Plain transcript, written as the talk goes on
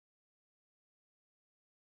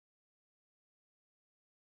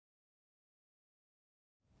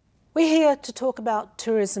We're here to talk about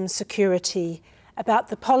tourism security, about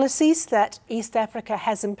the policies that East Africa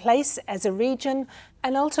has in place as a region,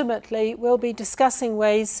 and ultimately we'll be discussing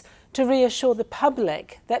ways to reassure the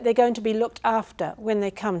public that they're going to be looked after when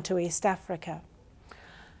they come to East Africa.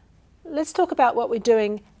 Let's talk about what we're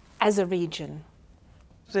doing as a region.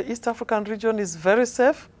 The East African region is very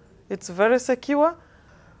safe, it's very secure,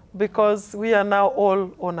 because we are now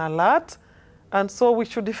all on alert, and so we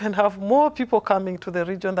should even have more people coming to the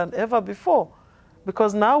region than ever before,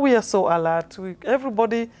 because now we are so alert.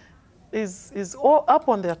 Everybody is all up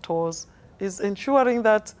on their toes, is ensuring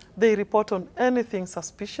that they report on anything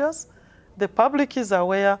suspicious. The public is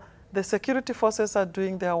aware, the security forces are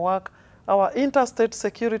doing their work, our interstate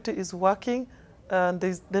security is working, and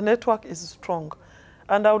the network is strong.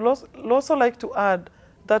 And I would also like to add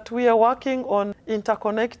that we are working on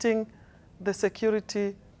interconnecting the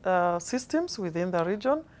security systems within the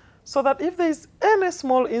region, so that if there is any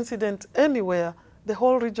small incident anywhere, the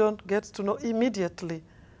whole region gets to know immediately.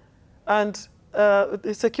 And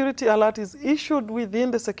the security alert is issued within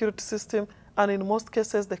the security system, and in most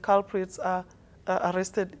cases the culprits are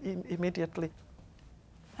arrested immediately.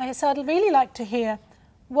 Okay, so I'd really like to hear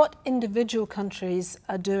what individual countries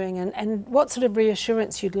are doing and what sort of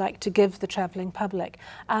reassurance you'd like to give the travelling public.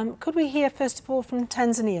 Could we hear first of all from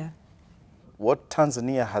Tanzania? What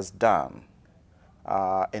Tanzania has done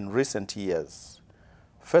in recent years,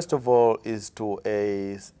 first of all, is to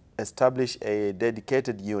establish a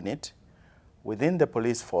dedicated unit within the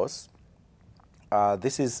police force.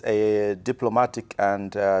 This is a diplomatic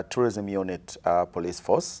and tourism unit police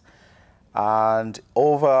force. And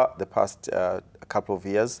over the past couple of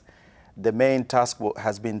years, the main task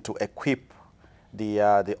has been to equip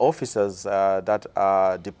the officers that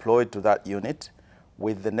are deployed to that unit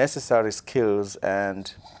with the necessary skills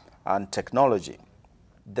and technology.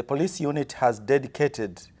 The police unit has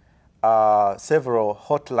dedicated several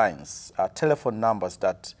hotlines, telephone numbers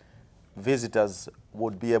that visitors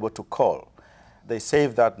would be able to call. They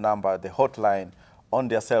save that number, the hotline, on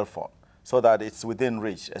their cell phone so that it's within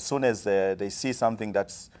reach. As soon as they see something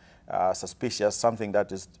that's suspicious, something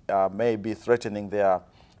that is may be threatening their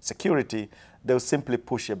security, they'll simply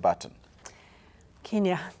push a button.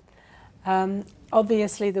 Kenya.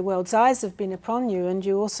 Obviously, the world's eyes have been upon you, and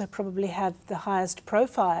you also probably have the highest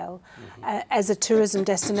profile as a tourism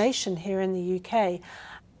destination here in the UK.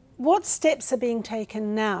 What steps are being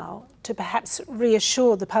taken now to perhaps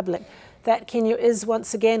reassure the public that Kenya is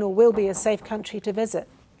once again or will be a safe country to visit?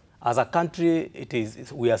 As a country,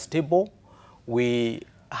 we are stable. We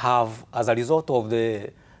have, as a result of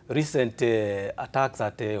the recent attacks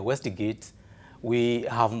at Westgate, we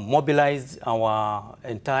have mobilized our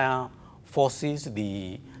entire forces,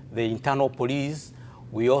 the internal police.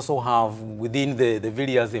 We also have within the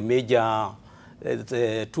villages a major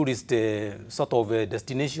tourist sort of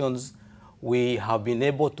destinations. We have been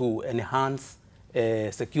able to enhance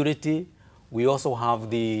security. We also have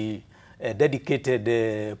the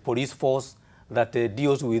dedicated police force that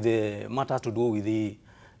deals with matters to do with the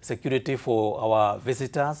security for our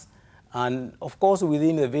visitors. And of course,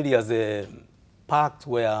 within the various parks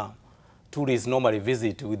where tourists normally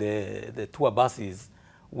visit with the tour buses,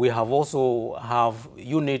 we have also have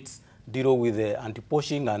units deal with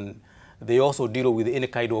anti-poaching, and they also deal with any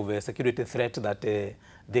kind of security threat that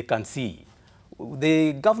they can see.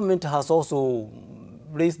 The government has also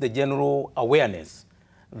raised the general awareness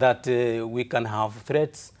that we can have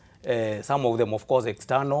threats, some of them, of course,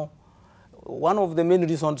 external. One of the main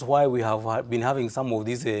reasons why we have been having some of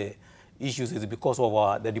these issues is because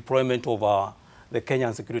of the deployment of the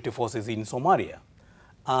Kenyan security forces in Somalia.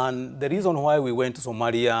 And the reason why we went to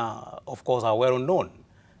Somalia, of course, are well known.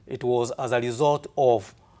 It was as a result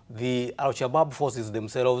of the Al-Shabaab forces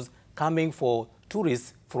themselves coming for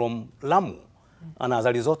tourists from Lamu. And as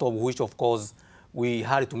a result of which, of course, we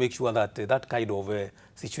had to make sure that that kind of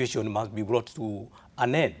situation must be brought to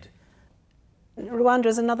an end. Rwanda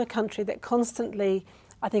is another country that constantly,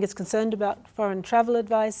 I think, is concerned about foreign travel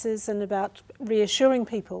advices and about reassuring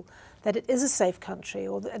people that it is a safe country,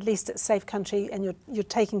 or at least it's a safe country, and you're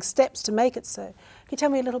taking steps to make it so. Can you tell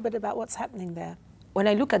me a little bit about what's happening there? When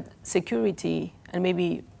I look at security, and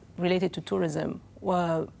maybe related to tourism,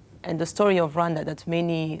 and the story of Rwanda that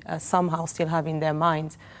many somehow still have in their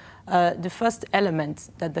minds, the first element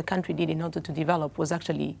that the country did in order to develop was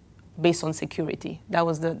actually based on security. That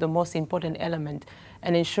was the most important element,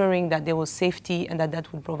 and ensuring that there was safety and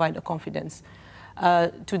that would provide a confidence.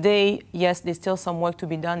 Today, yes, there's still some work to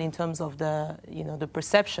be done in terms of the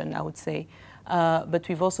perception, I would say. But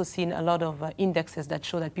we've also seen a lot of indexes that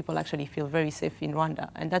show that people actually feel very safe in Rwanda.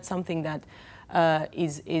 And that's something that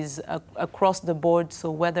is across the board.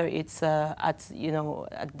 So whether it's at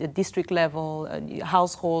the district level,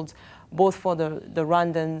 households, both for the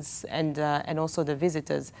Rwandans and also the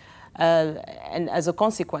visitors. And as a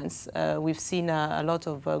consequence, we've seen a lot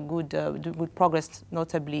of good progress,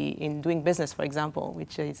 notably in doing business, for example,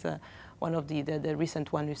 which is one of the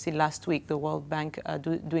recent one we've seen last week, the World Bank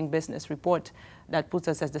doing business report that puts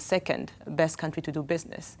us as the second best country to do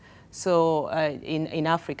business. So in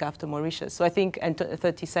Africa after Mauritius. So I think, and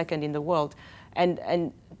 32nd in the world.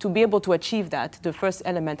 And to be able to achieve that, the first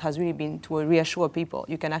element has really been to reassure people.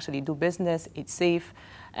 You can actually do business, it's safe,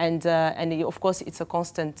 and of course it's a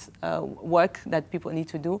constant work that people need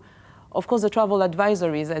to do. Of course, the travel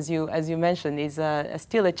advisories, as you mentioned, is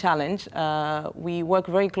still a challenge. We work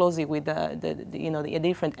very closely with the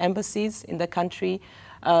different embassies in the country.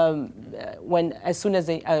 As soon as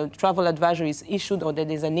a travel advisory is issued or there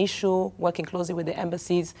is an issue, working closely with the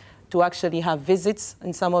embassies to actually have visits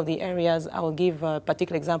in some of the areas. I will give a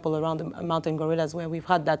particular example around the mountain gorillas where we've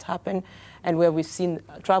had that happen and where we've seen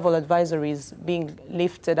travel advisories being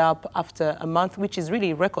lifted up after a month, which is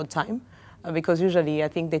really record time, because usually I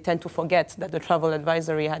think they tend to forget that the travel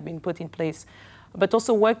advisory had been put in place. But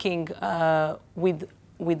also working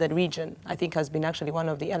with the region, I think, has been actually one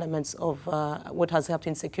of the elements of what has helped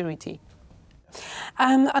in security.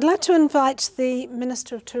 I'd like to invite the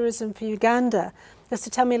Minister of Tourism for Uganda just to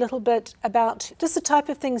tell me a little bit about just the type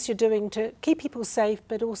of things you're doing to keep people safe,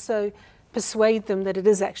 but also persuade them that it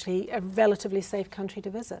is actually a relatively safe country to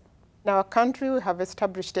visit. In our country, we have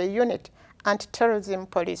established a unit, anti-terrorism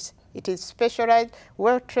police. It is specialized,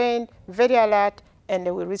 well-trained, very alert, and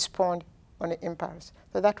they will respond on impulse.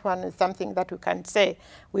 So that one is something that we can say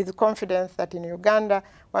with confidence that in Uganda,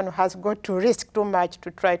 one has got to risk too much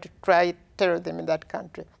to try terrorism in that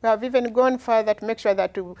country. We have even gone further to make sure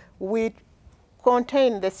that we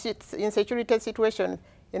contain the insecurity situation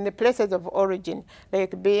in the places of origin,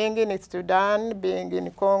 like being in Sudan, being in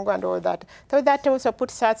Congo, and all that. So that also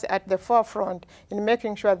puts us at the forefront in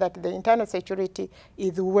making sure that the internal security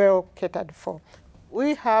is well catered for.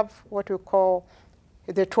 We have what we call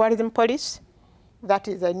the tourism police. That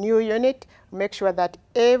is a new unit. Make sure that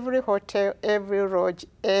every hotel, every lodge,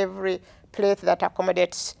 every place that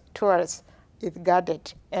accommodates tourists is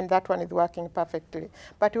guarded, and that one is working perfectly.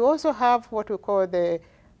 But we also have what we call the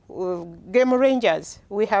game rangers.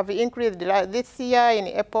 We have increased this year in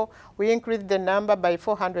April, we increased the number by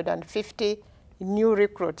 450 new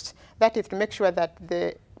recruits. That is to make sure that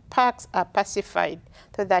the parks are pacified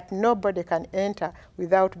so that nobody can enter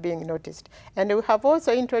without being noticed. And we have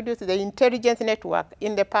also introduced the intelligence network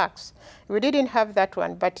in the parks. We didn't have that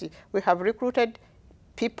one, but we have recruited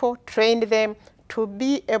people, trained them to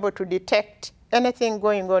be able to detect anything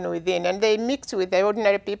going on within. And they mix with the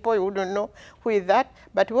ordinary people, you wouldn't know who is that.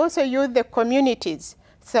 But we also use the communities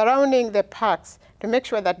surrounding the parks to make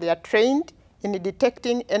sure that they are trained in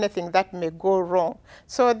detecting anything that may go wrong.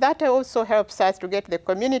 So that also helps us to get the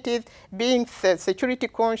communities being security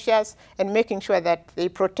conscious and making sure that they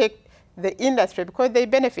protect the industry because they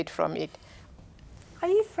benefit from it. Are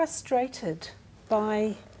you frustrated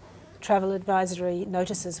by travel advisory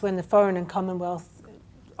notices when the Foreign and Commonwealth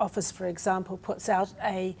Office, for example, puts out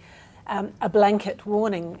a blanket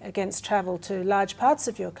warning against travel to large parts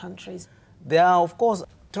of your countries? There are, of course,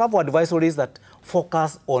 travel advisories that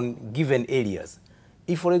focus on given areas.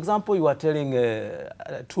 If, for example, you are telling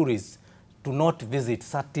tourists to not visit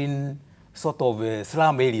certain sort of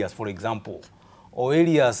slum areas, for example, or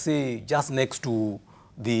areas, say, just next to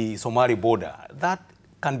the Somali border, that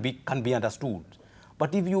can be understood.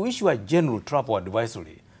 But if you issue a general travel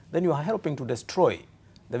advisory, then you are helping to destroy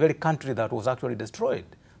the very country that was actually destroyed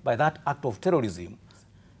by that act of terrorism.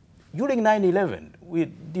 During 9/11, we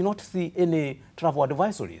did not see any travel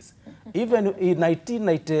advisories. Even in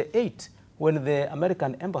 1998, when the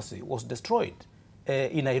American embassy was destroyed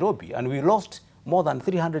in Nairobi, and we lost more than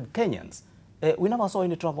 300 Kenyans, we never saw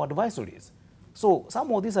any travel advisories. So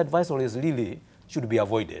some of these advisories really should be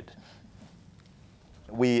avoided.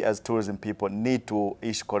 We as tourism people need to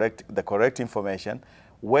issue the correct information,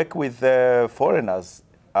 work with foreigners,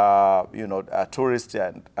 tourists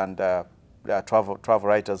and travel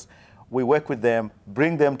writers. We work with them,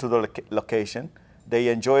 bring them to the location. They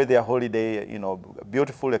enjoy their holiday,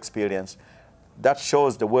 beautiful experience. That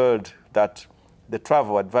shows the world that the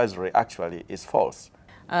travel advisory actually is false.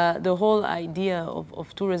 The whole idea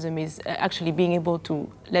of tourism is actually being able to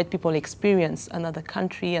let people experience another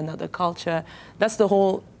country, another culture. That's the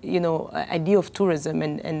whole, idea of tourism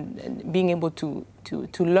and being able to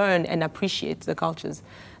to learn and appreciate the cultures.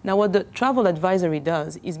 Now, what the travel advisory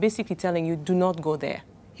does is basically telling you, do not go there.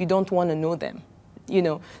 You don't want to know them. You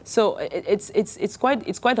know, so it's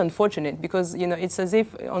quite unfortunate, because, you know, it's as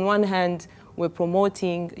if on one hand we're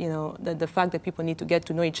promoting, you know, the fact that people need to get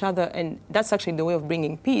to know each other, and that's actually the way of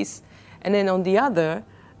bringing peace. And then on the other,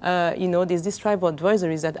 you know, there's these tribal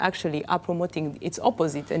advisories that actually are promoting its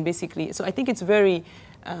opposite, and basically, so I think it's very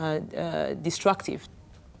destructive.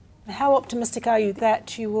 How optimistic are you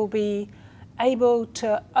that you will be able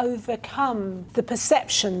to overcome the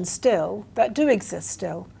perception still, that do exist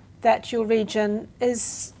still, that your region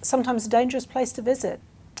is sometimes a dangerous place to visit?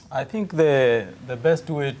 I think the best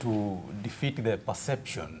way to defeat the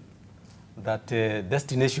perception that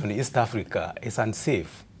destination East Africa is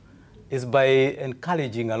unsafe is by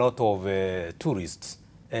encouraging a lot of tourists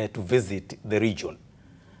to visit the region.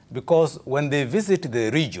 Because when they visit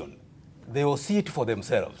the region, they will see it for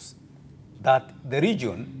themselves, that the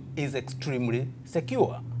region is extremely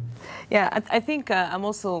secure. Yeah, I think I'm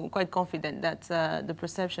also quite confident that the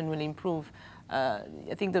perception will improve. I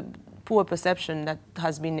think the poor perception that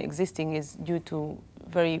has been existing is due to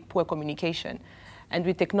very poor communication. And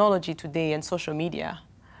with technology today and social media,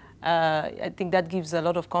 I think that gives a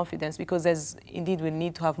lot of confidence, because there's indeed we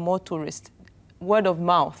need to have more tourists. Word of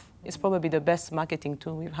mouth is probably the best marketing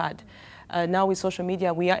tool we've had. Now with social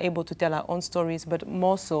media, we are able to tell our own stories, but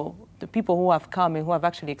more so, the people who have come and who have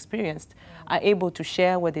actually experienced are able to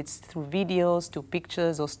share, whether it's through videos, to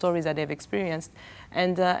pictures or stories that they've experienced.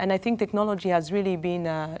 And I think technology has really been,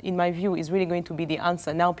 in my view, is really going to be the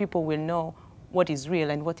answer. Now people will know what is real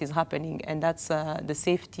and what is happening, and that's the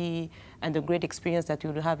safety and the great experience that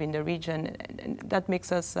you will have in the region. And that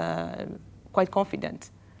makes us quite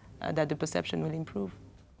confident that the perception will improve.